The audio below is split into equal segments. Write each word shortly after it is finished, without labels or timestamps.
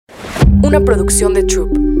una producción de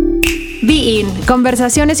Troop. Be In,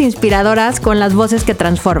 conversaciones inspiradoras con las voces que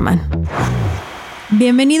transforman.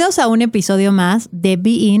 Bienvenidos a un episodio más de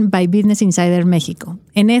Be In by Business Insider México,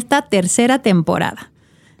 en esta tercera temporada.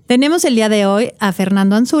 Tenemos el día de hoy a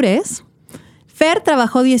Fernando Anzures. Fer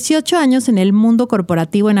trabajó 18 años en el mundo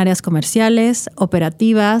corporativo en áreas comerciales,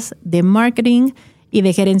 operativas, de marketing y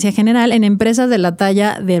de gerencia general en empresas de la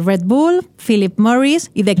talla de Red Bull, Philip Morris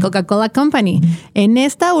y de Coca-Cola Company. En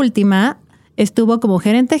esta última estuvo como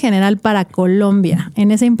gerente general para Colombia,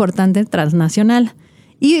 en esa importante transnacional.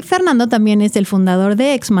 Y Fernando también es el fundador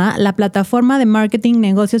de EXMA, la plataforma de marketing,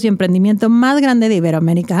 negocios y emprendimiento más grande de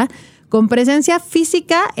Iberoamérica, con presencia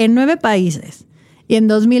física en 9 países. Y en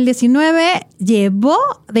 2019 llevó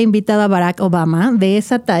de invitado a Barack Obama de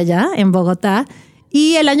esa talla en Bogotá.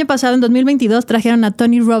 Y el año pasado, en 2022, trajeron a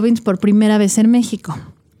Tony Robbins por primera vez en México.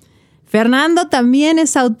 Fernando también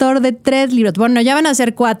es autor de 3 libros. Bueno, ya van a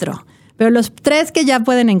ser 4, pero los 3 que ya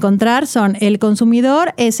pueden encontrar son El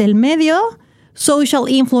consumidor es el medio, Social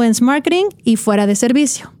Influence Marketing y Fuera de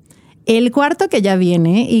servicio. El cuarto que ya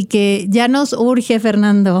viene y que ya nos urge,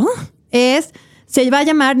 Fernando, se va a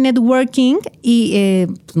llamar Networking y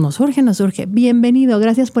nos urge. Bienvenido,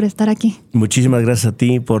 gracias por estar aquí. Muchísimas gracias a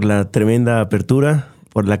ti por la tremenda apertura,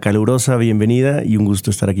 por la calurosa bienvenida y un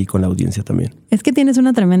gusto estar aquí con la audiencia también. Es que tienes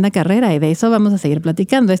una tremenda carrera y de eso vamos a seguir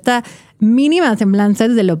platicando. Esta mínima semblanza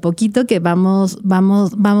es de lo poquito que vamos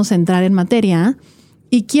a entrar en materia.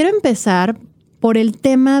 Y quiero empezar por el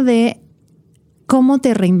tema de cómo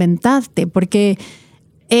te reinventaste, porque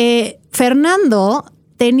Fernando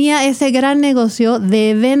tenía ese gran negocio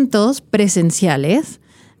de eventos presenciales,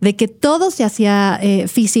 de que todo se hacía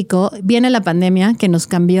físico. Viene la pandemia que nos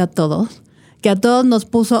cambió a todos, que a todos nos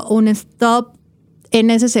puso un stop en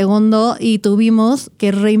ese segundo y tuvimos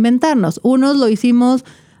que reinventarnos. Unos lo hicimos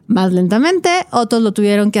más lentamente, otros lo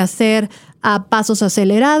tuvieron que hacer a pasos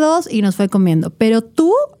acelerados y nos fue comiendo. Pero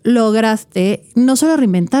tú lograste no solo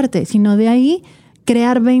reinventarte, sino de ahí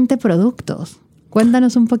crear 20 productos.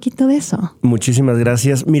 Cuéntanos un poquito de eso. Muchísimas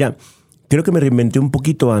gracias. Mira, creo que me reinventé un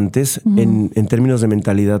poquito antes en términos de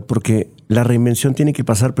mentalidad, porque la reinvención tiene que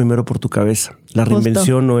pasar primero por tu cabeza. La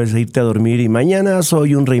reinvención no es irte a dormir y mañana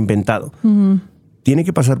soy un reinventado. Tiene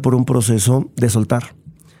que pasar por un proceso de soltar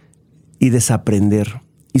y desaprender.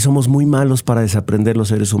 Y somos muy malos para desaprender los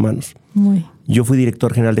seres humanos. Yo fui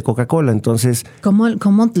director general de Coca-Cola, entonces... ¿Cómo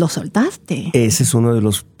lo soltaste? Ese es uno de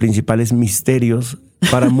los principales misterios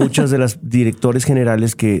para muchos de los directores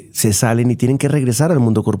generales que se salen y tienen que regresar al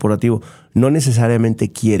mundo corporativo. No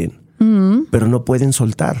necesariamente quieren, pero no pueden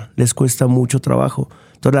soltar. Les cuesta mucho trabajo.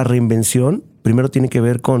 Entonces la reinvención primero tiene que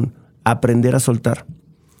ver con aprender a soltar.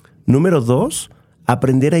 Número 2,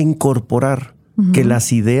 aprender a incorporar que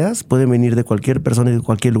las ideas pueden venir de cualquier persona y de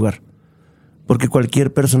cualquier lugar. Porque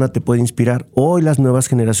cualquier persona te puede inspirar. Hoy las nuevas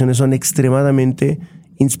generaciones son extremadamente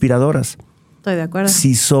inspiradoras. Estoy de acuerdo.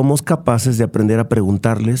 Si somos capaces de aprender a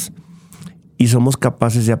preguntarles y somos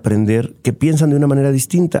capaces de aprender que piensan de una manera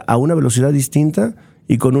distinta, a una velocidad distinta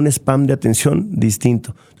y con un spam de atención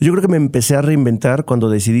distinto. Yo creo que me empecé a reinventar cuando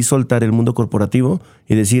decidí soltar el mundo corporativo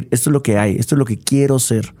y decir, esto es lo que hay, esto es lo que quiero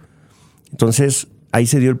ser. Entonces, ahí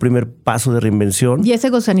se dio el primer paso de reinvención. ¿Y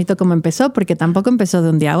ese gusanito cómo empezó? Porque tampoco empezó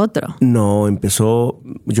de un día a otro. No, empezó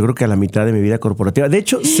yo creo que a la mitad de mi vida corporativa. De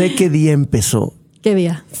hecho, sé qué día empezó. ¿Qué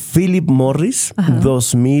día? Philip Morris,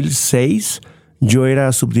 2006. Yo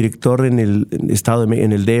era subdirector en el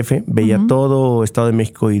DF. Veía todo Estado de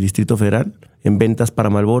México y Distrito Federal en ventas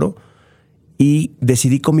para Marlboro. Y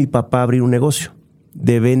decidí con mi papá abrir un negocio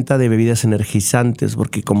de venta de bebidas energizantes.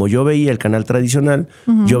 Porque como yo veía el canal tradicional,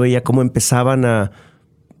 yo veía cómo empezaban a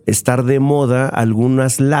estar de moda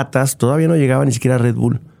algunas latas. Todavía no llegaba ni siquiera a Red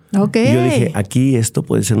Bull. Okay. Y yo dije, aquí esto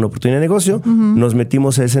puede ser una oportunidad de negocio. Nos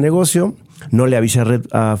metimos a ese negocio. No le avisé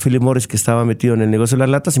a Philip Morris que estaba metido en el negocio de las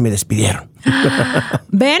latas y me despidieron.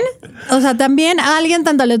 ¿Ven? O sea, también alguien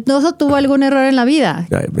tan talentoso tuvo algún error en la vida.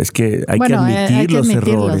 Es que hay que admitir los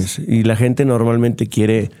errores. Y la gente normalmente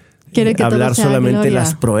quiere hablar solamente de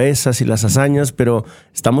las proezas y las hazañas, pero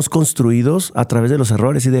estamos construidos a través de los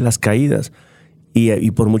errores y de las caídas.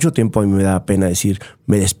 Y por mucho tiempo a mí me da pena decir,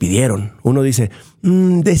 me despidieron. Uno dice,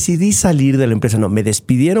 decidí salir de la empresa. No, me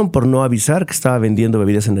despidieron por no avisar que estaba vendiendo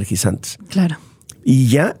bebidas energizantes. Claro. Y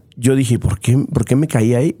ya yo dije, ¿por qué me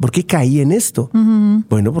caí ahí? ¿Por qué caí en esto?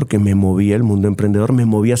 Bueno, porque me moví al mundo emprendedor, me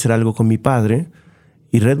moví a hacer algo con mi padre.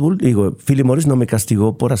 Y Red Bull, Philip Morris no me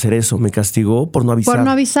castigó por hacer eso, me castigó por no avisar. Por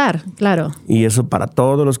no avisar, claro. Y eso para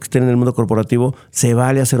todos los que estén en el mundo corporativo, se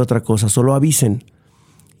vale hacer otra cosa, solo avisen.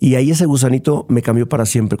 Y ahí ese gusanito me cambió para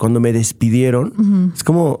siempre. Cuando me despidieron, es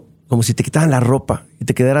como como si te quitaran la ropa y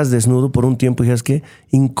te quedaras desnudo por un tiempo y dijeras, qué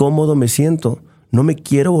incómodo me siento. No me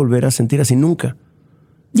quiero volver a sentir así nunca.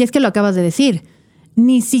 Y es que lo acabas de decir.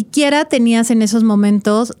 Ni siquiera tenías en esos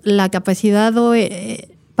momentos la capacidad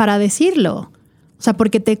para decirlo. O sea,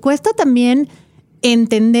 porque te cuesta también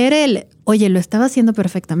entender oye, lo estaba haciendo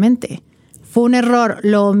perfectamente. Fue un error,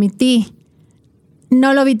 lo omití.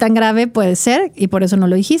 No lo vi tan grave, puede ser, y por eso no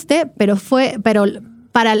lo dijiste, pero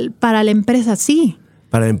para la empresa sí.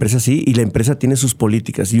 Para la empresa sí, y la empresa tiene sus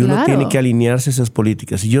políticas, y claro. Uno tiene que alinearse a esas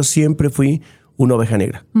políticas. Y yo siempre fui una oveja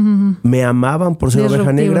negra. Uh-huh. Me amaban por ser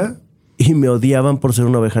oveja negra y me odiaban por ser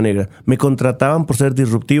una oveja negra. Me contrataban por ser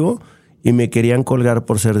disruptivo y me querían colgar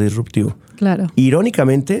por ser disruptivo. Claro.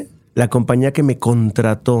 Irónicamente, la compañía que me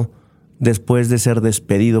contrató después de ser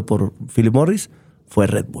despedido por Philip Morris fue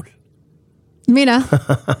Red Bull. Mira.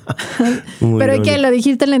 Pero ¿y qué? Lo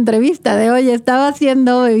dijiste en la entrevista de, oye, estaba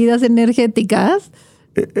haciendo bebidas energéticas.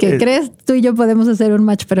 ¿Qué crees? Tú y yo podemos hacer un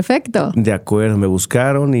match perfecto. De acuerdo, me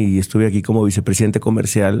buscaron y estuve aquí como vicepresidente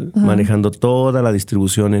comercial, manejando toda la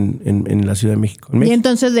distribución en la Ciudad de México. Y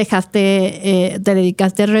entonces te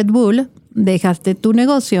dedicaste a Red Bull, dejaste tu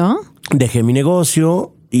negocio. Dejé mi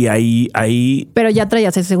negocio y ahí... Pero ya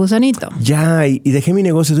traías ese gusanito. Ya, y dejé mi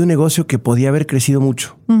negocio de un negocio que podía haber crecido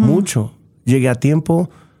mucho, mucho. Llegué a tiempo,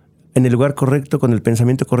 en el lugar correcto, con el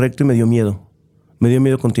pensamiento correcto y me dio miedo. Me dio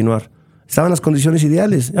miedo continuar. Estaban las condiciones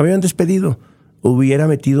ideales, me habían despedido. Hubiera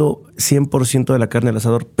metido 100% de la carne al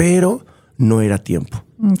asador, pero no era tiempo.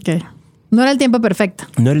 Ok. No era el tiempo perfecto.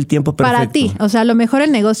 No era el tiempo perfecto. Para ti. O sea, a lo mejor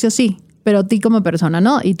el negocio sí, pero ti como persona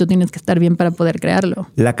no. Y tú tienes que estar bien para poder crearlo.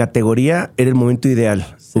 La categoría era el momento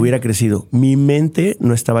ideal. Sí. Hubiera crecido. Mi mente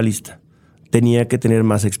no estaba lista. Tenía que tener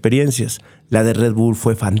más experiencias. La de Red Bull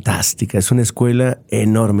fue fantástica. Es una escuela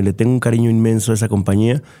enorme. Le tengo un cariño inmenso a esa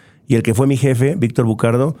compañía. Y el que fue mi jefe, Víctor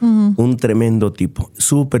Bucardo, un tremendo tipo.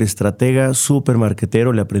 Súper estratega, súper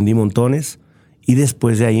marquetero. Le aprendí montones. Y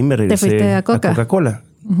después de ahí me regresé a Coca-Cola.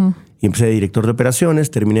 Y empecé de director de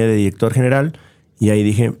operaciones, terminé de director general. Y ahí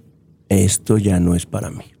dije, esto ya no es para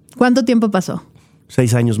mí. ¿Cuánto tiempo pasó?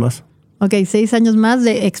 6 años más. Ok, 6 años más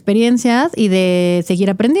de experiencias y de seguir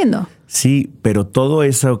aprendiendo. Sí, pero todo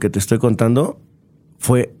eso que te estoy contando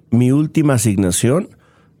fue mi última asignación.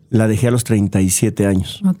 La dejé a los 37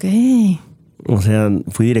 años. Ok. O sea,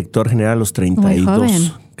 fui director general a los 32. Muy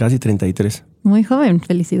joven. Casi 33. Muy joven,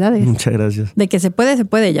 felicidades. Muchas gracias. De que se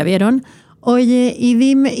puede, ¿ya vieron? Oye, y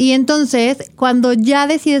dime, y entonces, cuando ya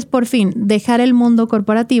decides por fin dejar el mundo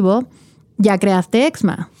corporativo, ya creaste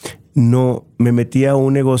Exma. No, me metí a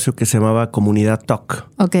un negocio que se llamaba Comunidad Talk.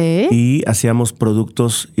 Ok. Y hacíamos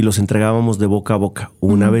productos y los entregábamos de boca a boca.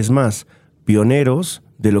 Una vez más, pioneros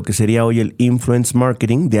de lo que sería hoy el influence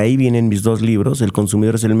marketing. De ahí vienen mis 2 libros, El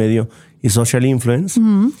consumidor es el medio y Social Influence.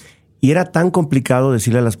 Y era tan complicado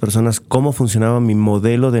decirle a las personas cómo funcionaba mi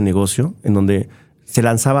modelo de negocio, en donde se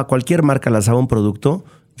lanzaba, cualquier marca lanzaba un producto,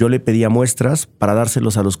 yo le pedía muestras para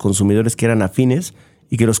dárselos a los consumidores que eran afines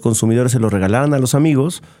y que los consumidores se los regalaran a los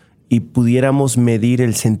amigos y pudiéramos medir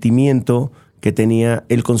el sentimiento que tenía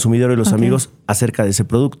el consumidor y los amigos acerca de ese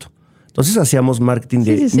producto. Entonces hacíamos marketing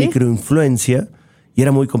de microinfluencia y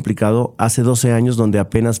era muy complicado hace 12 años donde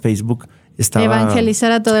apenas Facebook estaba...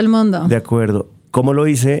 Evangelizar a todo el mundo. De acuerdo. ¿Cómo lo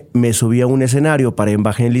hice? Me subí a un escenario para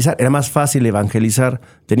evangelizar. Era más fácil evangelizar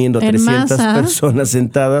teniendo 300 personas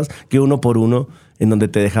sentadas que uno por uno en donde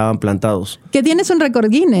te dejaban plantados. Que tienes un récord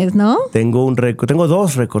Guinness, ¿no? Tengo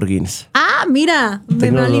 2 récord Guinness. Ah, mira,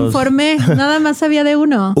 me malinformé. Nada más sabía de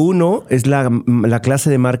uno. Uno es la clase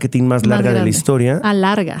de marketing más larga de la historia. Ah,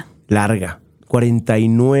 larga. Larga.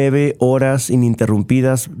 49 horas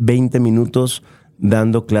ininterrumpidas, 20 minutos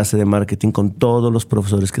dando clase de marketing con todos los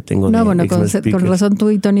profesores que tengo. No, bueno, con razón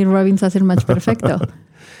tú y Tony Robbins hacen match perfecto.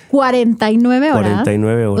 49 horas.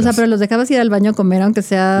 49 horas. O sea, pero los dejabas ir al baño a comer, aunque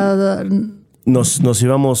sea... Nos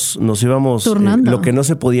íbamos turnando. Lo que no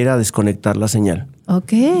se podía era desconectar la señal.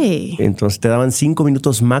 Ok. Entonces te daban 5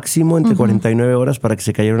 minutos máximo entre 49 horas para que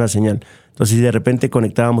se cayera una señal. Entonces, si de repente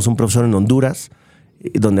conectábamos un profesor en Honduras,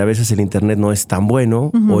 donde a veces el internet no es tan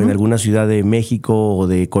bueno, o en alguna ciudad de México o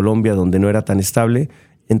de Colombia donde no era tan estable,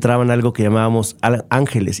 entraban algo que llamábamos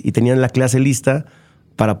ángeles y tenían la clase lista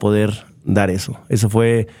para poder dar eso. Eso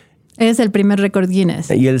fue... Es el primer récord Guinness.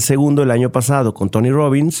 Y el segundo el año pasado con Tony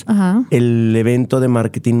Robbins, el evento de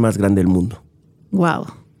marketing más grande del mundo. Wow.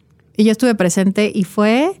 Y yo estuve presente y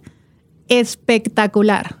fue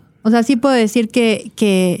espectacular. O sea, sí puedo decir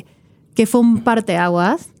que fue un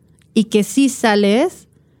parteaguas y que sí sales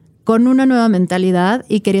con una nueva mentalidad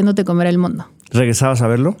y queriéndote comer el mundo. ¿Regresabas a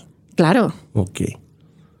verlo? Claro. Ok.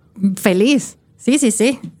 Feliz.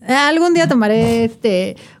 Sí. Algún día tomaré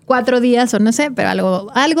 4 días o no sé, pero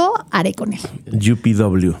algo haré con él.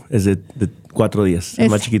 UPW es de 4 días, es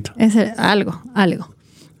más chiquito. Es algo.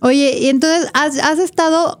 Oye, y entonces has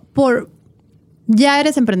estado ya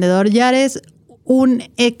eres emprendedor, ya eres un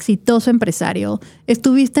exitoso empresario,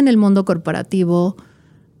 estuviste en el mundo corporativo.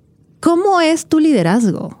 ¿Cómo es tu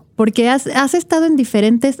liderazgo? Porque has estado en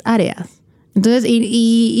diferentes áreas. Entonces,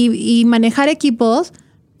 y manejar equipos,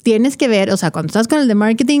 tienes que ver, o sea, cuando estás con el de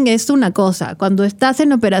marketing es una cosa, cuando estás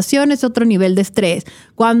en operación es otro nivel de estrés,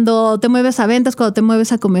 cuando te mueves a ventas, cuando te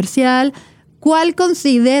mueves a comercial, ¿cuál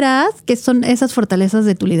consideras que son esas fortalezas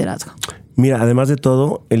de tu liderazgo? Mira, además de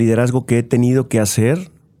todo, el liderazgo que he tenido que hacer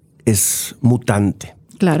es mutante.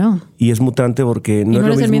 Claro. Y es mutante porque no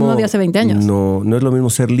eres el mismo de hace 20 años. No es lo mismo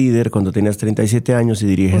ser líder cuando tenías 37 años y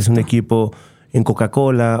diriges un equipo en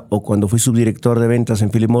Coca-Cola, o cuando fui subdirector de ventas en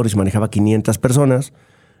Philip Morris manejaba 500 personas,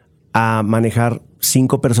 a manejar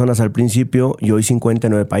 5 personas al principio y hoy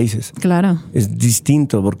 59 países. Claro. Es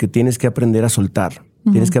distinto porque tienes que aprender a soltar,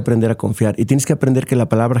 tienes que aprender a confiar y tienes que aprender que la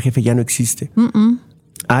palabra jefe ya no existe.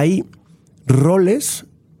 Hay roles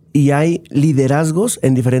y hay liderazgos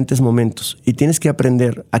en diferentes momentos y tienes que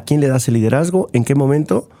aprender a quién le das el liderazgo, en qué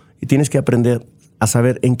momento, y tienes que aprender a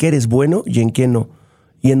saber en qué eres bueno y en qué no.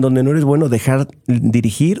 Y en donde no eres bueno, dejar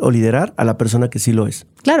dirigir o liderar a la persona que sí lo es.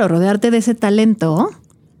 Claro, rodearte de ese talento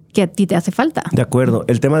que a ti te hace falta. De acuerdo.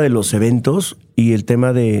 El tema de los eventos y el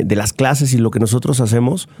tema de las clases y lo que nosotros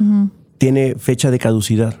hacemos tiene fecha de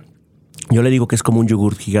caducidad. Yo le digo que es como un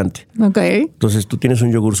yogur gigante. Ok. Entonces tú tienes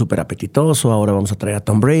un yogur súper apetitoso. Ahora vamos a traer a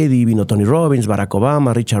Tom Brady, vino Tony Robbins, Barack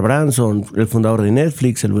Obama, Richard Branson, el fundador de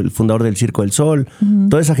Netflix, el fundador del Circo del Sol.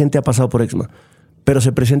 Toda esa gente ha pasado por EXMA. Pero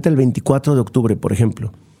se presenta el 24 de octubre, por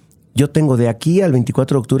ejemplo. Yo tengo de aquí al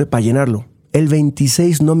 24 de octubre para llenarlo. El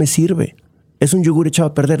 26 no me sirve. Es un yogur echado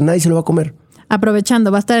a perder. Nadie se lo va a comer.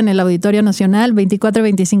 Aprovechando, va a estar en el Auditorio Nacional 24 y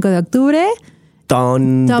 25 de octubre.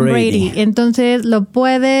 Tom Brady. Entonces, ¿lo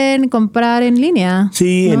pueden comprar en línea?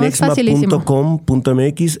 Sí, en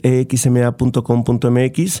exma.com.mx,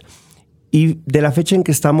 exma.com.mx. Y de la fecha en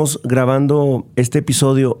que estamos grabando este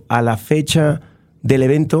episodio a la fecha del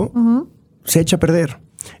evento, se echa a perder.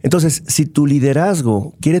 Entonces, si tu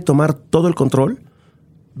liderazgo quiere tomar todo el control,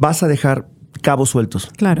 vas a dejar cabos sueltos.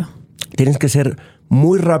 Claro. Tienes que ser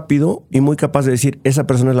muy rápido y muy capaz de decir, esa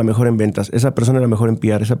persona es la mejor en ventas, esa persona es la mejor en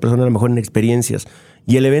PR, esa persona es la mejor en experiencias.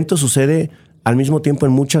 Y el evento sucede al mismo tiempo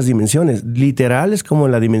en muchas dimensiones. Literal es como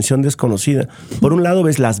la dimensión desconocida. Por un lado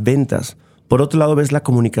ves las ventas, por otro lado ves la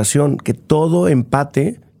comunicación, que todo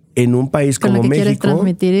empate en un país como México. Con lo que quieres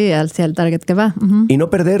transmitir hacia el target que va. Y no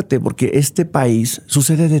perderte, porque este país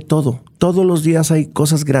sucede de todo. Todos los días hay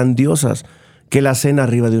cosas grandiosas. Que la cena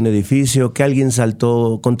arriba de un edificio, que alguien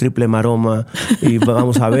saltó con triple maroma y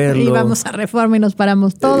vamos a verlo. Y vamos a Reforma y nos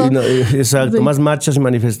paramos todos. Exacto, sí. Más marchas y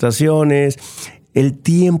manifestaciones. El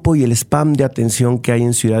tiempo y el spam de atención que hay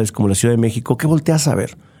en ciudades como la Ciudad de México, ¿qué volteas a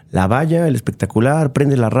ver? La valla, el espectacular,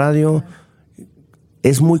 prende la radio.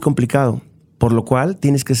 Es muy complicado, por lo cual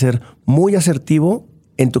tienes que ser muy asertivo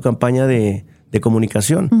en tu campaña de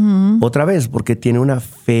comunicación. Otra vez, porque tiene una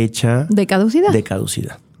fecha de caducidad.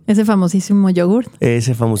 Ese famosísimo yogur.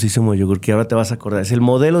 Ese famosísimo yogur que ahora te vas a acordar. Es el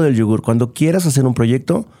modelo del yogur. Cuando quieras hacer un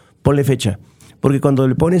proyecto, ponle fecha. Porque cuando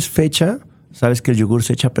le pones fecha, sabes que el yogur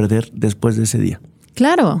se echa a perder después de ese día.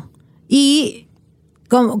 Claro. Y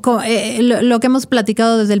lo que hemos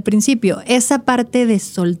platicado desde el principio, esa parte de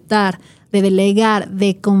soltar, de delegar,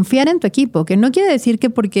 de confiar en tu equipo, que no quiere decir que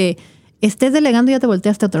porque estés delegando ya te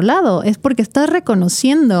volteaste a otro lado. Es porque estás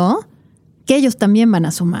reconociendo que ellos también van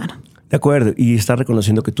a sumar. De acuerdo, y está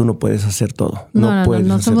reconociendo que tú no puedes hacer todo.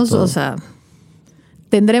 No somos todo. O sea,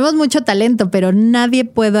 tendremos mucho talento, pero nadie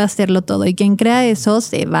puede hacerlo todo. Y quien crea eso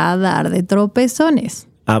se va a dar de tropezones.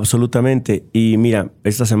 Absolutamente. Y mira,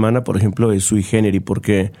 esta semana, por ejemplo, es sui generis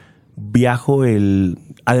porque viajo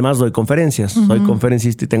además doy conferencias. Soy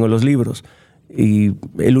conferencista y tengo los libros. Y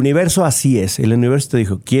el universo así es. El universo te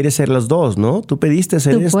dijo, quieres ser las dos, ¿no? Tú pediste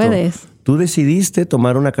hacer esto. Tú puedes. Tú decidiste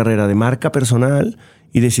tomar una carrera de marca personal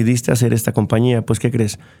y decidiste hacer esta compañía. Pues, ¿qué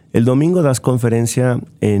crees? El domingo das conferencia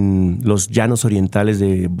en los Llanos Orientales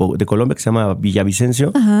de Colombia, que se llama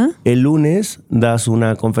Villavicencio. El lunes das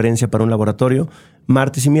una conferencia para un laboratorio.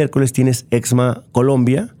 Martes y miércoles tienes EXMA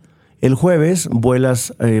Colombia. El jueves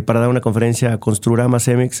vuelas para dar una conferencia a Construrama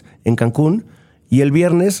Cemex en Cancún. Y el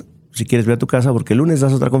viernes, si quieres, ve a tu casa, porque el lunes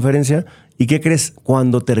das otra conferencia. ¿Y qué crees?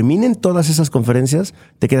 Cuando terminen todas esas conferencias,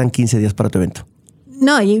 te quedan 15 días para tu evento.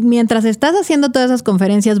 No, y mientras estás haciendo todas esas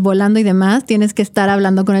conferencias, volando y demás, tienes que estar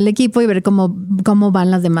hablando con el equipo y ver cómo van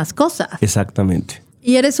las demás cosas. Exactamente.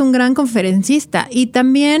 Y eres un gran conferencista. Y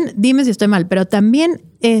también, dime si estoy mal, pero también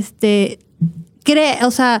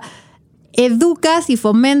educas y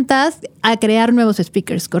fomentas a crear nuevos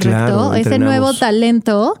speakers, ¿correcto? Claro, ese nuevo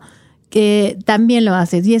talento que también lo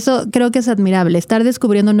haces. Y eso creo que es admirable. Estar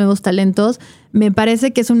descubriendo nuevos talentos me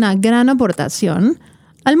parece que es una gran aportación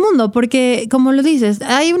al mundo, porque como lo dices,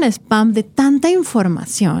 hay un spam de tanta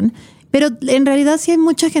información, pero en realidad sí hay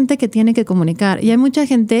mucha gente que tiene que comunicar y hay mucha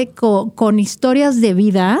gente con historias de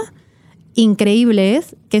vida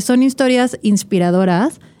increíbles, que son historias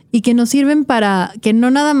inspiradoras y que nos sirven para que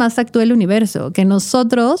no nada más actúe el universo, que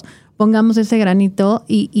nosotros pongamos ese granito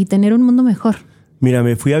y tener un mundo mejor. Mira,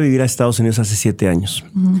 me fui a vivir a Estados Unidos hace 7 años.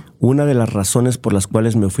 Uh-huh. Una de las razones por las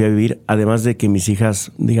cuales me fui a vivir, además de que mis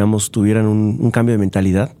hijas, digamos, tuvieran un cambio de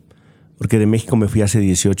mentalidad, porque de México me fui hace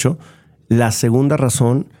 18, la segunda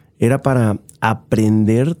razón era para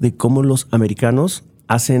aprender de cómo los americanos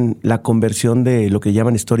hacen la conversión de lo que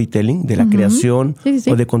llaman storytelling, de la creación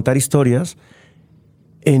o de contar historias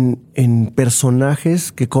en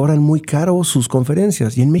personajes que cobran muy caro sus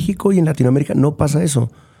conferencias. Y en México y en Latinoamérica no pasa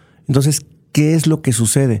eso. Entonces, ¿qué es lo que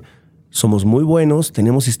sucede? Somos muy buenos,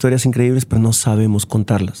 tenemos historias increíbles, pero no sabemos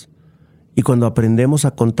contarlas. Y cuando aprendemos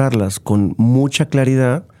a contarlas con mucha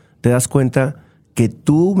claridad, te das cuenta que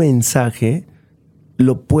tu mensaje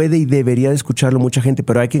lo puede y debería de escucharlo mucha gente,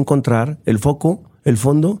 pero hay que encontrar el foco, el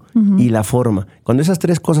fondo y la forma. Cuando esas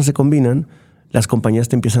 3 cosas se combinan, las compañías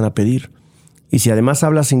te empiezan a pedir. Y si además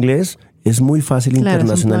hablas inglés, es muy fácil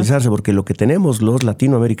internacionalizarse, porque lo que tenemos los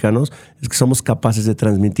latinoamericanos es que somos capaces de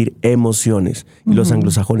transmitir emociones y los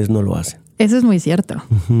anglosajones no lo hacen. Eso es muy cierto.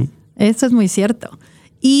 Eso es muy cierto.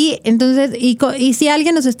 Y entonces, y si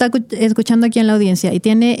alguien nos está escuchando aquí en la audiencia y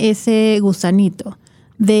tiene ese gusanito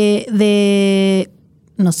de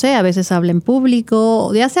no sé, a veces habla en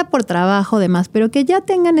público, ya sea por trabajo o demás, pero que ya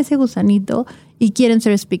tengan ese gusanito y quieren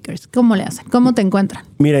ser speakers, ¿cómo le hacen? ¿Cómo te encuentran?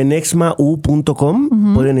 Mira, en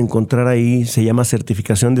exmau.com pueden encontrar ahí, se llama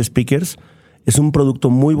certificación de speakers. Es un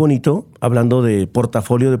producto muy bonito, hablando de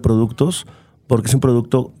portafolio de productos, porque es un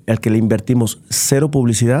producto al que le invertimos 0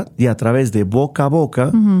 publicidad y a través de boca a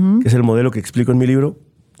boca, que es el modelo que explico en mi libro,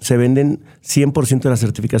 se venden 100% de las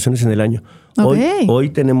certificaciones en el año. Okay.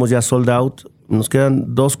 Hoy tenemos ya sold out. Nos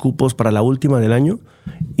quedan 2 cupos para la última del año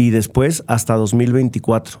y después hasta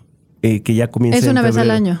 2024, que ya comienza. ¿Es una vez al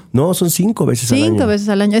año? No, son 5 veces al año. 5 veces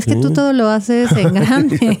al año. Es que tú todo lo haces en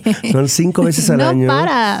grande. Son 5 veces al año. No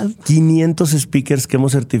paras. 500 speakers que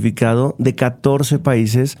hemos certificado de 14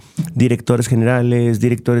 países, directores generales,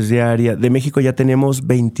 directores de área. De México ya tenemos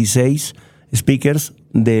 26 speakers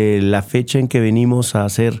de la fecha en que venimos a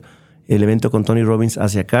hacer el evento con Tony Robbins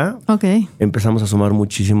hacia acá. Okay. Empezamos a sumar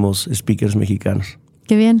muchísimos speakers mexicanos.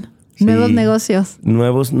 Qué bien. Sí. Nuevos negocios.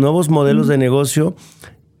 Nuevos modelos de negocio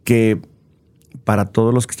que para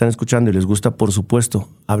todos los que están escuchando y les gusta, por supuesto,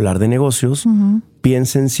 hablar de negocios,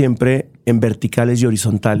 piensen siempre en verticales y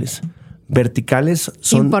horizontales. Verticales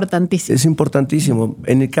son... Importantísimo. Es importantísimo.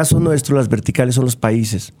 En el caso nuestro, las verticales son los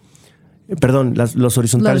países. Perdón, los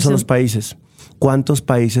horizontales son los países. ¿Cuántos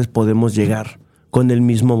países podemos llegar con el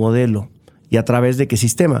mismo modelo? ¿Y a través de qué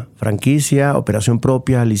sistema? Franquicia, operación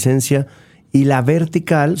propia, licencia. Y la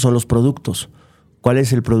vertical son los productos. ¿Cuál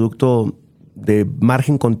es el producto de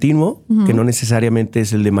margen continuo? Que no necesariamente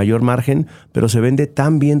es el de mayor margen, pero se vende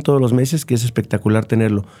tan bien todos los meses que es espectacular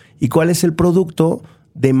tenerlo. ¿Y cuál es el producto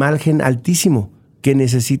de margen altísimo que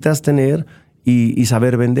necesitas tener y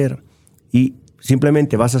saber vender? Y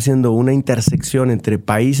simplemente vas haciendo una intersección entre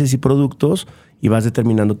países y productos y vas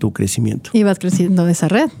determinando tu crecimiento. Y vas creciendo esa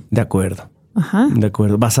red. De acuerdo. Ajá. De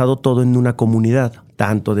acuerdo. Basado todo en una comunidad,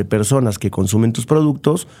 tanto de personas que consumen tus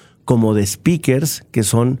productos como de speakers que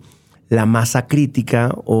son la masa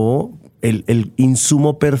crítica o el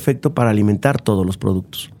insumo perfecto para alimentar todos los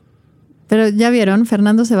productos. Pero ya vieron,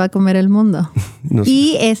 Fernando se va a comer el mundo. No sé.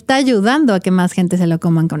 Y está ayudando a que más gente se lo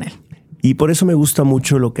coman con él. Y por eso me gusta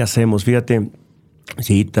mucho lo que hacemos. Fíjate,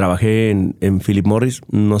 sí, trabajé en Philip Morris.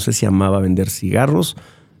 No sé si amaba vender cigarros.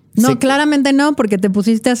 No, claramente no, porque te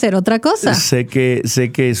pusiste a hacer otra cosa. Sé que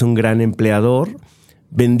es un gran empleador.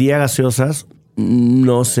 Vendía gaseosas.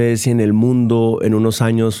 No sé si en el mundo, en unos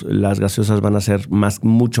años, las gaseosas van a ser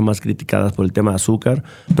mucho más criticadas por el tema de azúcar.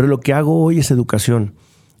 Pero lo que hago hoy es educación.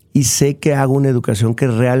 Y sé que hago una educación que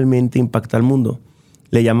realmente impacta al mundo.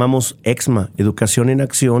 Le llamamos EXMA, Educación en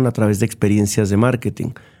Acción a través de experiencias de marketing.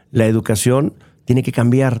 La educación tiene que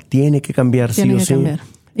cambiar sí o sí.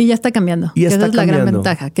 Y ya está cambiando. Y esa es la gran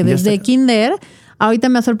ventaja, que desde kinder, ahorita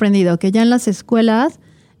me ha sorprendido que ya en las escuelas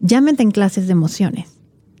ya meten clases de emociones.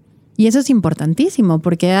 Y eso es importantísimo,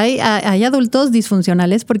 porque hay adultos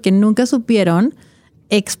disfuncionales porque nunca supieron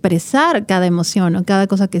expresar cada emoción o cada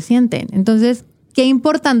cosa que sienten. Entonces, qué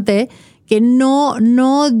importante que no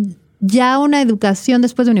ya una educación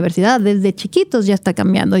después de universidad, desde chiquitos ya está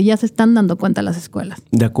cambiando y ya se están dando cuenta las escuelas.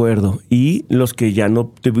 De acuerdo. Y los que ya no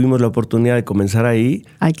tuvimos la oportunidad de comenzar ahí,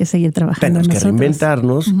 hay que seguir trabajando. Tenemos que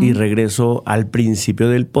reinventarnos. Y regreso al principio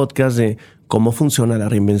del podcast de cómo funciona la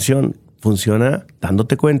reinvención. Funciona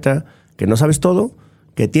dándote cuenta que no sabes todo,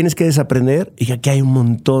 que tienes que desaprender y que aquí hay un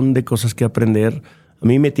montón de cosas que aprender. A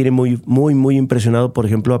mí me tiene muy, muy, muy impresionado, por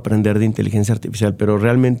ejemplo, aprender de inteligencia artificial, pero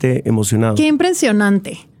realmente emocionado. Qué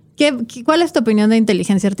impresionante. ¿Cuál es tu opinión de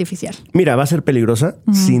inteligencia artificial? Mira, va a ser peligrosa,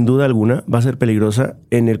 sin duda alguna, va a ser peligrosa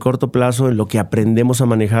en el corto plazo, en lo que aprendemos a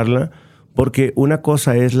manejarla, porque una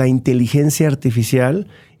cosa es la inteligencia artificial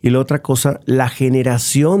y la otra cosa, la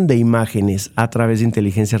generación de imágenes a través de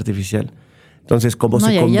inteligencia artificial. Entonces, ¿cómo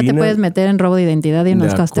se combina? Ya te puedes meter en robo de identidad y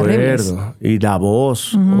unas cosas terribles. Y la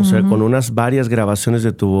voz, o sea, con unas varias grabaciones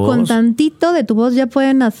de tu voz. Con tantito de tu voz ya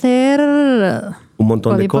pueden hacer un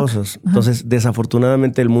montón de cosas. Entonces,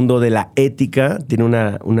 desafortunadamente, el mundo de la ética tiene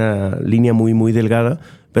una línea muy, muy delgada,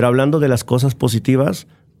 pero hablando de las cosas positivas,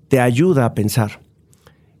 te ayuda a pensar.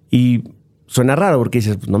 Y suena raro porque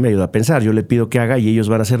dices, pues no me ayuda a pensar, yo le pido que haga y ellos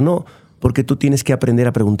van a hacer no, porque tú tienes que aprender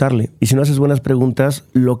a preguntarle. Y si no haces buenas preguntas,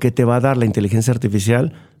 lo que te va a dar la inteligencia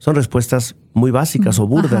artificial son respuestas muy básicas o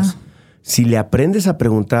burdas. Si le aprendes a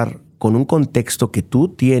preguntar con un contexto que tú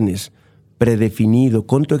tienes predefinido,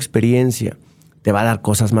 con tu experiencia, te va a dar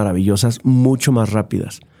cosas maravillosas mucho más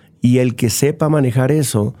rápidas. Y el que sepa manejar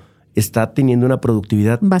eso está teniendo una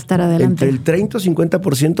productividad va a estar adelante. Entre el 30 o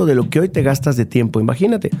 50% de lo que hoy te gastas de tiempo.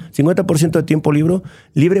 Imagínate, 50% de tiempo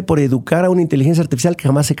libre por educar a una inteligencia artificial que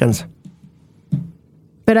jamás se cansa.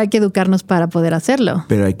 Pero hay que educarnos para poder hacerlo.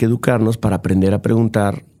 Pero hay que educarnos para aprender a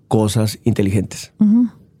preguntar cosas inteligentes.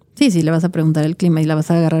 Sí, si le vas a preguntar el clima y la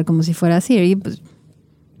vas a agarrar como si fuera Siri, pues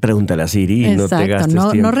pregúntale a Siri y no te gastes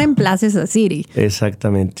tiempo. No reemplaces a Siri.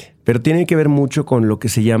 Exactamente. Pero tiene que ver mucho con lo que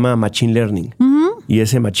se llama Machine Learning. Y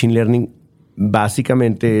ese Machine Learning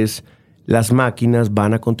básicamente es las máquinas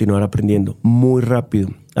van a continuar aprendiendo muy rápido.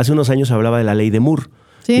 Hace unos años hablaba de la ley de Moore.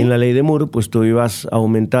 ¿Sí? Y en la ley de Moore, pues tú ibas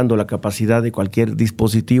aumentando la capacidad de cualquier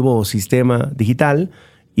dispositivo o sistema digital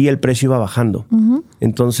y el precio iba bajando.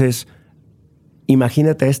 Entonces,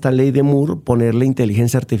 imagínate a esta ley de Moore ponerle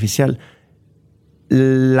inteligencia artificial.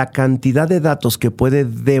 La cantidad de datos que puede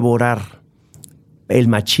devorar el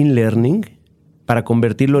Machine Learning para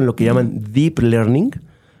convertirlo en lo que llaman Deep Learning,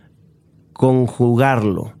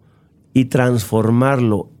 conjugarlo y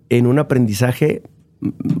transformarlo en un aprendizaje.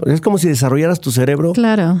 Es como si desarrollaras tu cerebro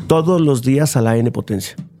todos los días a la N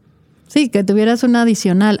potencia. Sí, que tuvieras una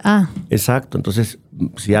adicional A. Exacto. Entonces,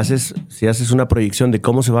 si haces una proyección de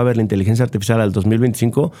cómo se va a ver la inteligencia artificial al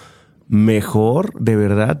 2025, mejor, de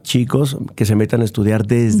verdad, chicos, que se metan a estudiar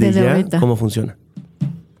desde ya ahorita cómo funciona.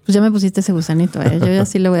 Pues ya me pusiste ese gusanito. Yo ya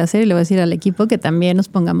sí lo voy a hacer y le voy a decir al equipo que también nos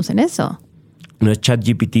pongamos en eso. No es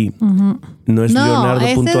ChatGPT, no es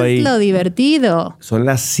Leonardo.ai. No, es lo divertido. Son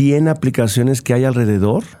las 100 aplicaciones que hay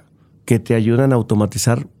alrededor que te ayudan a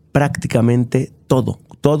automatizar prácticamente todo.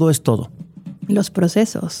 Todo es todo. Los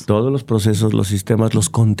procesos. Todos los procesos, los sistemas, los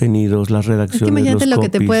contenidos, las redacciones, es que imagínate los lo que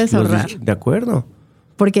te puedes ahorrar. De acuerdo.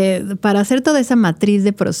 Porque para hacer toda esa matriz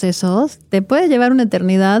de procesos te puede llevar una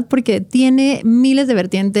eternidad porque tiene miles de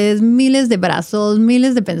vertientes, miles de brazos,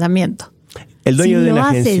 miles de pensamiento. El dueño de una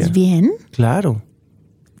agencia. Si lo haces bien. Claro.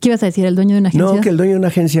 ¿Qué ibas a decir? ¿El dueño de una agencia? No, que el dueño de una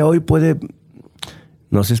agencia hoy puede,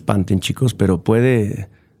 no se espanten chicos, pero puede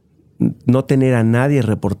no tener a nadie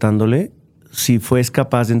reportándole si fue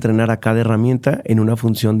capaz de entrenar a cada herramienta en una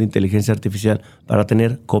función de inteligencia artificial para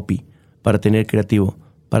tener copy, para tener creativo,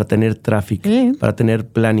 para tener tráfico, para tener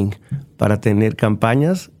planning, para tener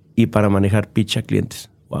campañas y para manejar pitch a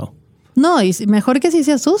clientes. Wow. No, y mejor que sí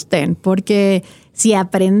se asusten, porque si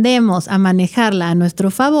aprendemos a manejarla a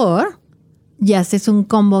nuestro favor, ya haces un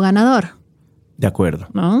combo ganador. De acuerdo.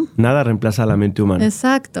 ¿No? Nada reemplaza a la mente humana.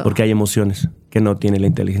 Exacto. Porque hay emociones que no tiene la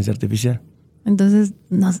inteligencia artificial. Entonces,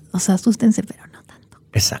 asústense, pero no tanto.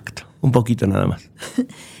 Exacto. Un poquito nada más.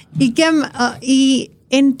 Y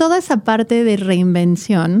en toda esa parte de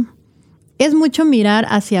reinvención, es mucho mirar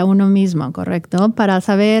hacia uno mismo, ¿correcto? Para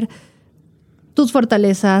saber tus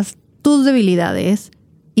fortalezas, tus debilidades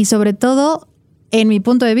y sobre todo, en mi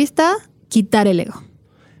punto de vista, quitar el ego.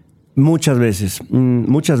 Muchas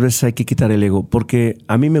veces hay que quitar el ego porque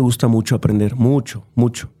a mí me gusta mucho aprender, mucho.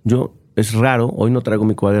 Es raro, hoy no traigo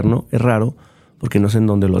mi cuaderno, es raro porque no sé en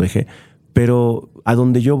dónde lo dejé, pero a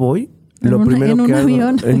donde yo voy, lo primero que hago...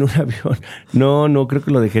 En un avión. No, creo que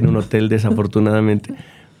lo dejé en un hotel desafortunadamente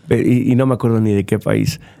y no me acuerdo ni de qué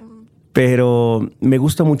país. Pero me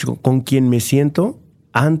gusta mucho con quien me siento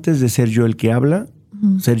antes de ser yo el que habla,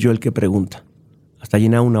 ser yo el que pregunta. Hasta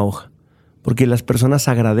llenar una hoja. Porque las personas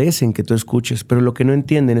agradecen que tú escuches, pero lo que no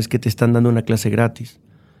entienden es que te están dando una clase gratis.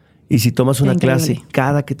 Y si tomas una clase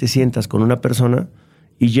cada que te sientas con una persona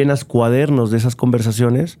y llenas cuadernos de esas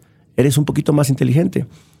conversaciones, eres un poquito más inteligente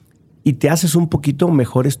y te haces un poquito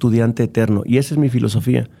mejor estudiante eterno. Y esa es mi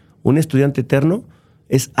filosofía. Un estudiante eterno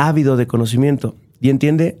es ávido de conocimiento y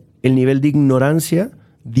entiende el nivel de ignorancia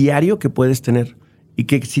diario que puedes tener. Y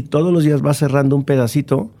que si todos los días vas cerrando un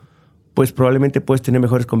pedacito, pues probablemente puedes tener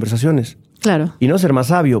mejores conversaciones. Claro. Y no ser más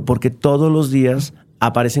sabio, porque todos los días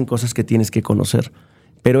aparecen cosas que tienes que conocer.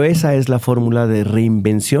 Pero esa es la fórmula de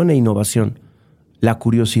reinvención e innovación. La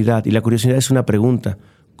curiosidad. Y la curiosidad es una pregunta.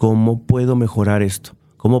 ¿Cómo puedo mejorar esto?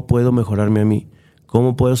 ¿Cómo puedo mejorarme a mí?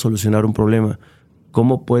 ¿Cómo puedo solucionar un problema?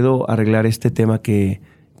 ¿Cómo puedo arreglar este tema que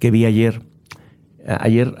vi ayer?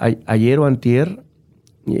 Ayer o antier,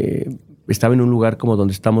 estaba en un lugar como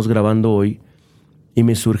donde estamos grabando hoy y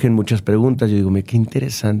me surgen muchas preguntas. Yo digo, qué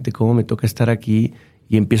interesante cómo me toca estar aquí,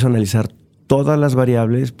 y empiezo a analizar todas las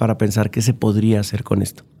variables para pensar qué se podría hacer con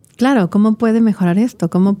esto. Claro, ¿cómo puede mejorar esto?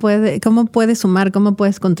 ¿Cómo puede sumar? ¿Cómo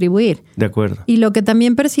puedes contribuir? De acuerdo. Y lo que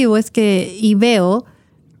también percibo es que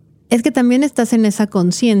también estás en esa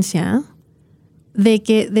conciencia de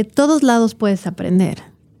que de todos lados puedes aprender.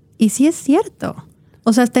 Y sí es cierto.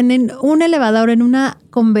 O sea, hasta en un elevador, en una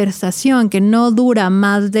conversación que no dura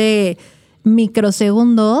más de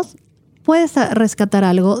microsegundos, puedes rescatar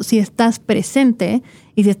algo si estás presente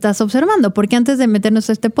y si estás observando. Porque antes de meternos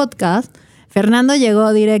a este podcast, Fernando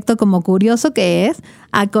llegó directo, como curioso que es,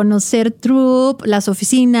 a conocer Troop, las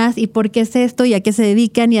oficinas y por qué es esto y a qué se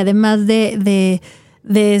dedican, y además de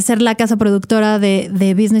ser la casa productora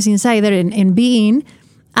de Business Insider en Bein,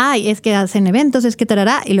 es que hacen eventos, es que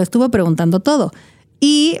tarará, y lo estuvo preguntando todo.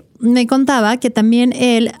 Y me contaba que también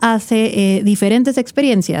él hace diferentes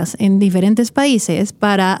experiencias en diferentes países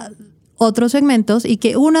para otros segmentos, y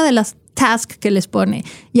que una de las tasks que les pone,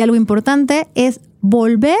 y algo importante, es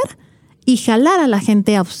volver y jalar a la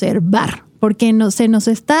gente a observar, porque se nos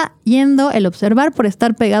está yendo el observar por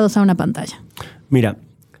estar pegados a una pantalla. Mira,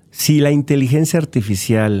 si la inteligencia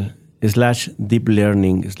artificial / deep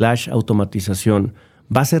learning / automatización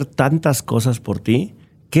va a hacer tantas cosas por ti,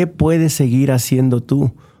 ¿qué puedes seguir haciendo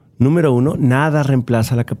tú? Número 1, nada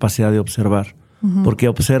reemplaza la capacidad de observar, porque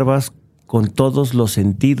observas con todos los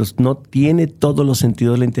sentidos. No tiene todos los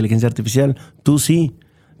sentidos la inteligencia artificial, tú sí.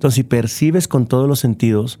 Entonces, si percibes con todos los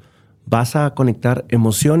sentidos, vas a conectar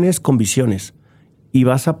emociones con visiones y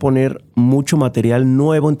vas a poner mucho material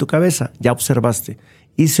nuevo en tu cabeza. Ya observaste.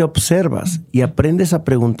 Y si observas y aprendes a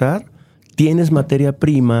preguntar, tienes materia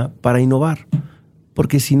prima para innovar.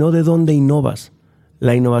 Porque si no, ¿de dónde innovas?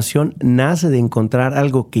 La innovación nace de encontrar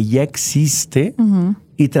algo que ya existe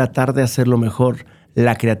y tratar de hacerlo mejor.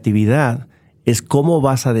 La creatividad es cómo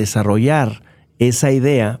vas a desarrollar esa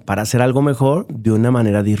idea para hacer algo mejor de una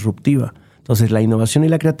manera disruptiva. Entonces, la innovación y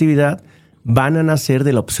la creatividad van a nacer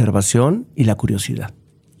de la observación y la curiosidad.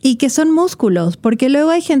 Y que son músculos, porque luego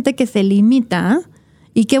hay gente que se limita,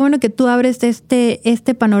 y qué bueno que tú abres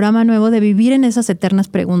este panorama nuevo de vivir en esas eternas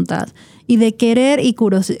preguntas y de querer y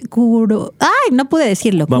no pude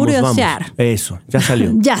decirlo, curiosear. Vamos. Eso, ya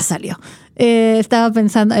salió. Ya salió. Estaba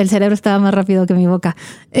pensando, el cerebro estaba más rápido que mi boca.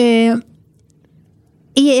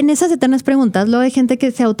 Y en esas eternas preguntas, luego hay gente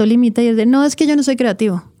que se autolimita y es de, no, es que yo no soy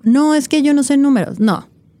creativo. No, es que yo no sé números.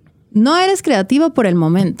 No eres creativo por el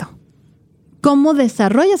momento. ¿Cómo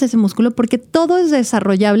desarrollas ese músculo? Porque todo es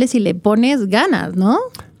desarrollable si le pones ganas, ¿no?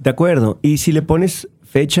 De acuerdo. Y si le pones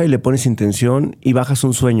fecha y le pones intención y bajas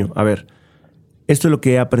un sueño. A ver, esto es lo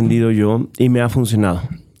que he aprendido yo y me ha funcionado.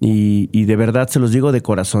 Y de verdad se los digo de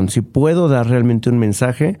corazón. Si puedo dar realmente un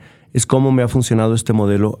mensaje, es cómo me ha funcionado este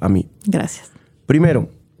modelo a mí. Gracias. Primero,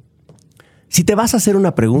 si te vas a hacer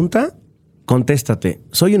una pregunta, contéstate.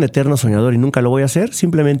 ¿Soy un eterno soñador y nunca lo voy a hacer?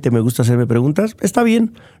 Simplemente me gusta hacerme preguntas. Está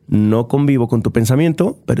bien. No convivo con tu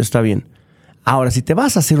pensamiento, pero está bien. Ahora, si te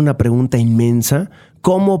vas a hacer una pregunta inmensa,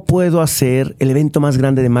 ¿cómo puedo hacer el evento más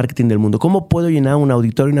grande de marketing del mundo? ¿Cómo puedo llenar un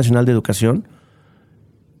Auditorio Nacional de Educación?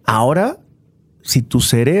 Ahora, si tu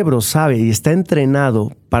cerebro sabe y está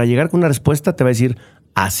entrenado para llegar con una respuesta, te va a decir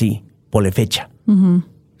así, ponle fecha.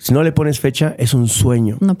 Si no le pones fecha, es un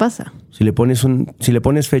sueño. No pasa. Si le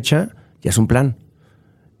pones fecha, ya es un plan.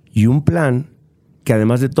 Y un plan que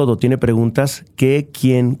además de todo tiene preguntas qué,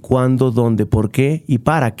 quién, cuándo, dónde, por qué y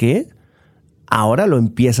para qué, ahora lo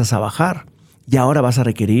empiezas a bajar. Y ahora vas a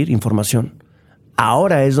requerir información.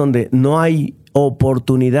 Ahora es donde no hay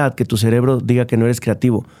oportunidad que tu cerebro diga que no eres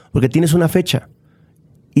creativo, porque tienes una fecha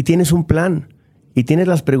y tienes un plan y tienes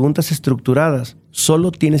las preguntas estructuradas.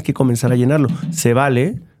 Solo tienes que comenzar a llenarlo. Se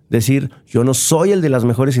vale decir, yo no soy el de las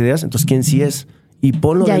mejores ideas, entonces ¿quién sí es? Y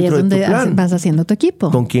ponlo dentro de tu plan. Ya es donde vas haciendo tu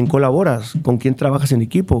equipo. ¿Con quién colaboras? ¿Con quién trabajas en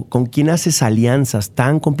equipo? ¿Con quién haces alianzas?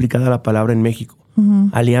 Tan complicada la palabra en México.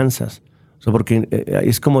 Alianzas. O sea, porque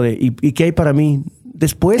es como de, ¿y qué hay para mí?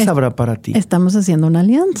 Después habrá para ti. Estamos haciendo una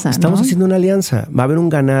alianza, Estamos haciendo una alianza. Va a haber un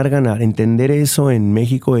ganar-ganar. Entender eso en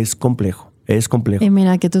México es complejo. Es complejo. Y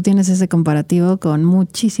mira que tú tienes ese comparativo con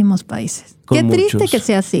muchísimos países. Qué triste que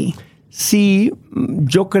sea así. Sí,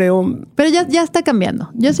 yo creo... Pero ya está cambiando.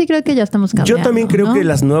 Yo sí creo que ya estamos cambiando. Yo también creo que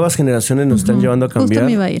las nuevas generaciones nos están llevando a cambiar. Justo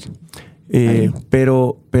me iba a ir.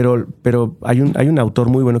 Pero hay un autor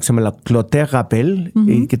muy bueno que se llama Clotaire Rappel,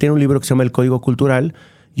 que tiene un libro que se llama El Código Cultural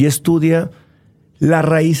y estudia las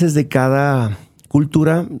raíces de cada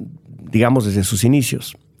cultura, digamos, desde sus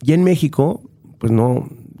inicios. Y en México, pues no,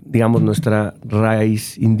 digamos, nuestra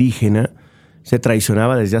raíz indígena se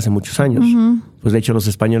traicionaba desde hace muchos años. Pues de hecho los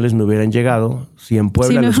españoles no hubieran llegado si en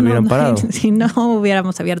Puebla los hubieran parado. Si no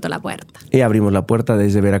hubiéramos abierto la puerta. Y abrimos la puerta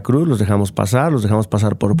desde Veracruz, los dejamos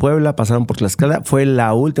pasar por Puebla, pasaron por Tlaxcala. Fue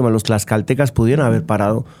la última, los tlaxcaltecas pudieron haber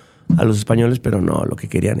parado a los españoles, pero no, lo que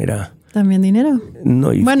querían era... También dinero.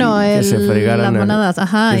 No, y que se fregaran las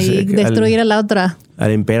monedas, y destruir a la otra.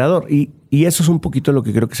 Al emperador. Y eso es un poquito lo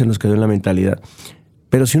que creo que se nos quedó en la mentalidad.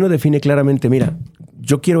 Pero si uno define claramente, mira,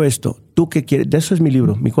 yo quiero esto, ¿tú qué quieres? De eso es mi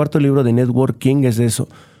libro. Mi cuarto libro de networking es de eso.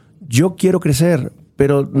 Yo quiero crecer,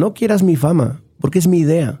 pero no quieras mi fama, porque es mi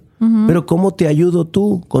idea. Pero ¿cómo te ayudo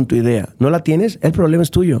tú con tu idea? ¿No la tienes? El problema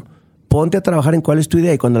es tuyo. Ponte a trabajar en cuál es tu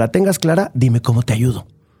idea y cuando la tengas clara, dime cómo te ayudo.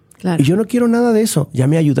 Claro. Y yo no quiero nada de eso. Ya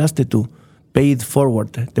me ayudaste tú. Pay it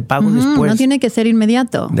forward. Te pago después. No tiene que ser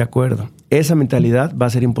inmediato. De acuerdo. Esa mentalidad va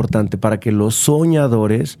a ser importante para que los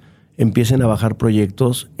soñadores empiecen a bajar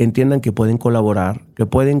proyectos, entiendan que pueden colaborar, que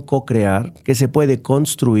pueden co-crear, que se puede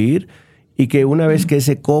construir y que una vez que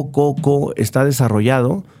ese co está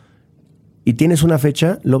desarrollado y tienes una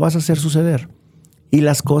fecha, lo vas a hacer suceder. Y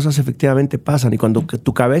las cosas efectivamente pasan. Y cuando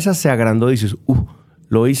tu cabeza se agrandó y dices,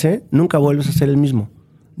 lo hice, nunca vuelves a ser el mismo.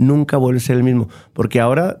 Nunca vuelves a ser el mismo. Porque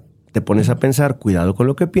ahora te pones a pensar, cuidado con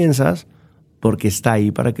lo que piensas, porque está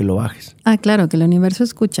ahí para que lo bajes. Claro, que el universo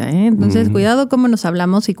escucha, ¿eh? Entonces, cuidado cómo nos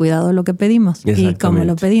hablamos y cuidado lo que pedimos y cómo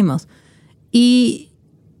lo pedimos. Y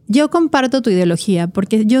yo comparto tu ideología,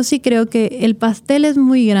 porque yo sí creo que el pastel es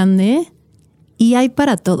muy grande y hay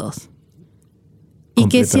para todos. Y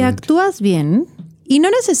que si actúas bien, y no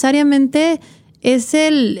necesariamente es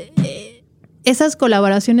esas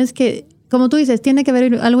colaboraciones que, como tú dices, tiene que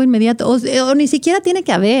haber algo inmediato, o ni siquiera tiene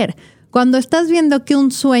que haber. Cuando estás viendo que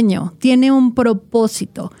un sueño tiene un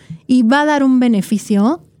propósito y va a dar un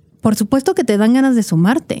beneficio, por supuesto que te dan ganas de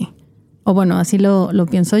sumarte. O bueno, así lo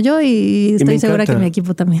pienso yo y estoy segura que mi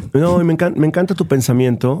equipo también. No, me encanta tu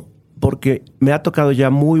pensamiento porque me ha tocado ya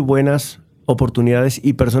muy buenas oportunidades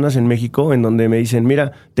y personas en México en donde me dicen,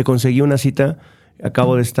 mira, te conseguí una cita,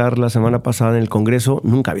 acabo de estar la semana pasada en el Congreso,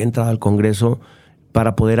 nunca había entrado al Congreso,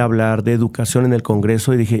 para poder hablar de educación en el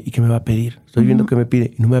Congreso y dije, ¿y qué me va a pedir? Estoy viendo qué me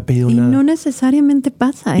pide y no me ha pedido nada. Y no necesariamente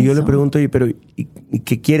pasa eso. Y yo le pregunto, pero ¿y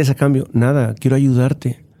qué quieres a cambio? Nada, quiero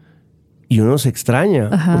ayudarte. Y uno se extraña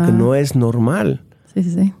porque no es normal.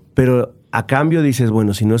 Sí. Pero a cambio dices,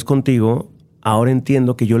 bueno, si no es contigo, ahora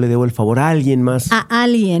entiendo que yo le debo el favor a alguien más. A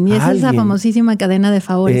alguien. Y esa es esa famosísima cadena de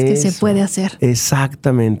favores que se puede hacer.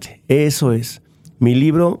 Exactamente. Eso es. Mi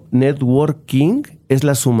libro, Networking, es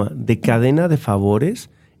la suma de cadena de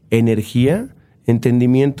favores, energía,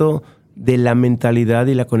 entendimiento de la mentalidad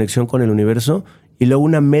y la conexión con el universo y luego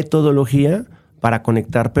una metodología para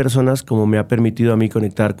conectar personas como me ha permitido a mí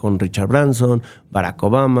conectar con Richard Branson, Barack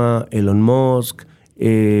Obama, Elon Musk,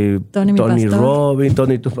 Tony Robbins,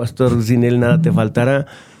 Tony tu pastor, sin él nada te faltará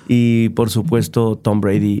y por supuesto Tom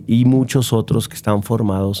Brady y muchos otros que están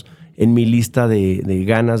formados en mi lista de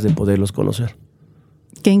ganas de poderlos conocer.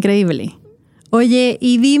 Qué increíble. Oye,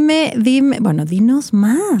 y dime, bueno, dinos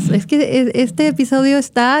más. Es que este episodio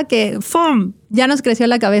está que ¡fum! Ya nos creció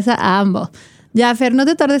la cabeza a ambos. Ya, Fer, no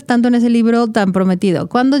te tardes tanto en ese libro tan prometido.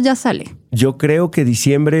 ¿Cuándo ya sale? Yo creo que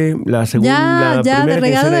diciembre, la segunda, ya, de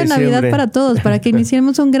regalo de Navidad para todos, para que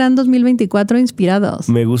iniciemos un gran 2024 inspirados.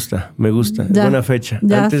 Me gusta. Ya, buena fecha.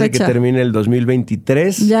 Antes de que termine el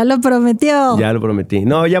 2023. Ya lo prometió. Ya lo prometí.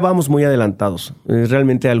 No, ya vamos muy adelantados.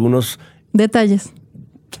 Realmente algunos... Detalles.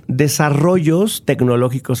 Desarrollos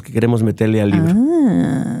tecnológicos que queremos meterle al libro.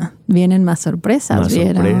 Vienen más sorpresas.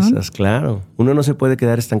 Sorpresas, claro. Uno no se puede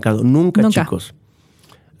quedar estancado. Nunca. Chicos.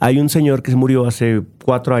 Hay un señor que se murió hace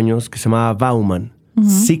 4 años que se llamaba Bauman.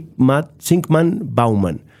 Zygmunt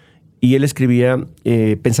Bauman. Y él escribía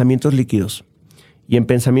pensamientos líquidos. Y en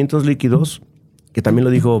pensamientos líquidos que también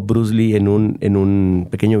lo dijo Bruce Lee en un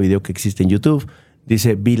pequeño video que existe en YouTube.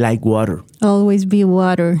 Dice, be like water. Always be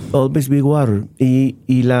water. Always be water. Y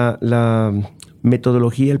la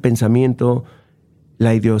metodología, el pensamiento,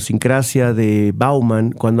 la idiosincrasia de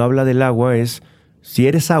Bauman, cuando habla del agua es, si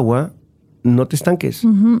eres agua, no te estanques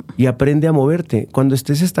y aprende a moverte. Cuando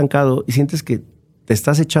estés estancado y sientes que te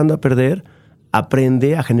estás echando a perder,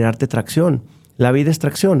 aprende a generarte tracción. La vida es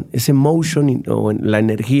tracción, es emotion o la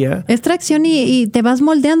energía. Es tracción y te vas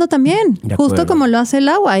moldeando también, justo como lo hace el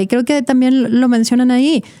agua. Y creo que también lo mencionan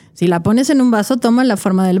ahí. Si la pones en un vaso, toma la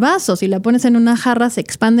forma del vaso. Si la pones en una jarra, se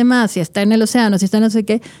expande más. Si está en el océano, si está en no sé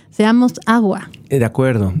qué, seamos agua. De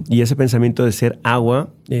acuerdo. Y ese pensamiento de ser agua,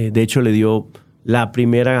 de hecho le dio la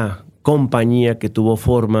primera compañía que tuvo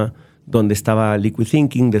forma, donde estaba Liquid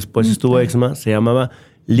Thinking, después estuvo EXMA, se llamaba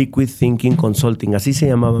Liquid Thinking Consulting. Así se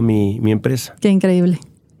llamaba mi empresa. Qué increíble.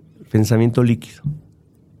 Pensamiento líquido.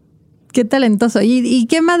 Qué talentoso. ¿Y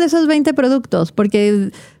qué más de esos 20 productos?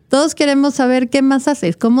 Porque todos queremos saber qué más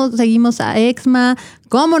haces. ¿Cómo seguimos a EXMA?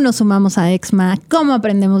 ¿Cómo nos sumamos a EXMA? ¿Cómo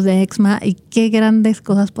aprendemos de EXMA? ¿Y qué grandes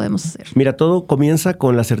cosas podemos hacer? Mira, todo comienza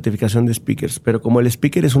con la certificación de speakers. Pero como el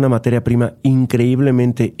speaker es una materia prima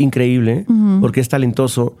increíblemente increíble, porque es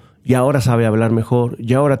talentoso, y ahora sabe hablar mejor,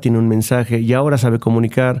 y ahora tiene un mensaje, y ahora sabe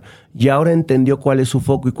comunicar, y ahora entendió cuál es su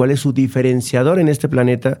foco y cuál es su diferenciador en este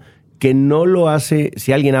planeta, que no lo hace,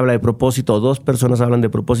 si alguien habla de propósito o dos personas hablan de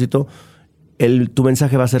propósito, tu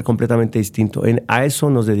mensaje va a ser completamente distinto. A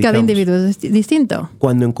eso nos dedicamos. Cada individuo es distinto.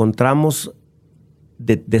 Cuando encontramos,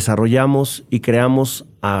 desarrollamos y creamos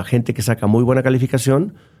a gente que saca muy buena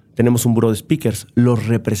calificación, tenemos un buró de speakers, los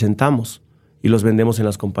representamos y los vendemos en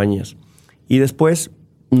las compañías. Y después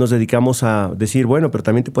nos dedicamos a decir, bueno, pero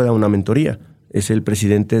también te puede dar una mentoría. Es el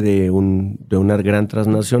presidente de una gran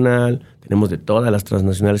transnacional. Tenemos de todas las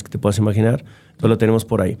transnacionales que te puedas imaginar. Todo lo tenemos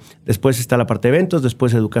por ahí. Después está la parte de eventos,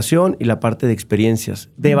 después educación y la parte de experiencias.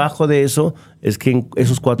 Debajo de eso es que en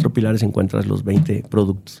esos 4 pilares encuentras los 20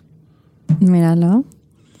 productos. Míralo.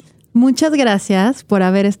 Muchas gracias por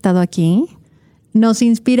haber estado aquí. Nos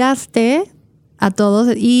inspiraste a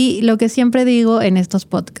todos y lo que siempre digo en estos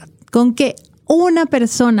podcasts, con que una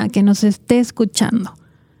persona que nos esté escuchando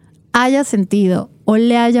haya sentido o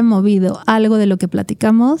le haya movido algo de lo que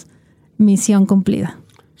platicamos, misión cumplida.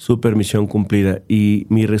 Súper misión cumplida. Y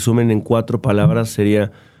mi resumen en 4 palabras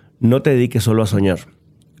sería, no te dediques solo a soñar.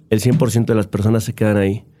 El 100% de las personas se quedan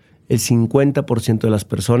ahí. El 50% de las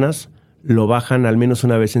personas lo bajan al menos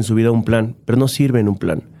una vez en su vida un plan, pero no sirve en un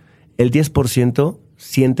plan. El 10%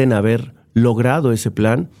 sienten haber logrado ese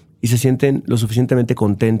plan y se sienten lo suficientemente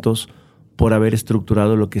contentos por haber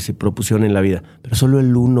estructurado lo que se propusieron en la vida. Pero solo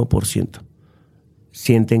el 1%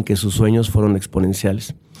 sienten que sus sueños fueron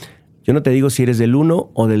exponenciales. Yo no te digo si eres del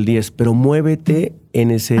 1 o del 10, pero muévete en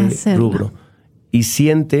ese rubro y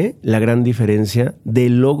siente la gran diferencia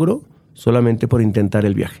del logro solamente por intentar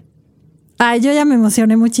el viaje. Ay, yo ya me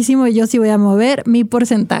emocioné muchísimo y yo sí voy a mover mi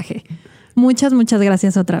porcentaje. Muchas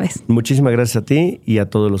gracias otra vez. Muchísimas gracias a ti y a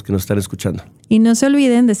todos los que nos están escuchando. Y no se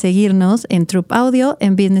olviden de seguirnos en Troop Audio,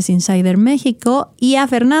 en Business Insider México. Y a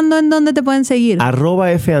Fernando, ¿en dónde te pueden seguir?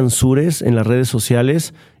 @Fanzures en las redes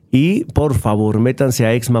sociales. Y por favor, métanse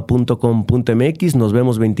a exma.com.mx. Nos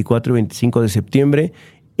vemos 24 y 25 de septiembre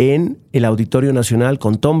en el Auditorio Nacional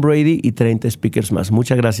con Tom Brady y 30 speakers más.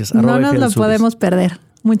 Muchas gracias. No nos lo podemos perder.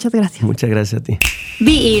 Muchas gracias. Muchas gracias a ti.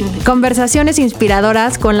 Be In, conversaciones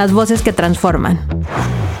inspiradoras con las voces que transforman.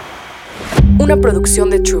 Una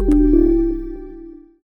producción de Troop.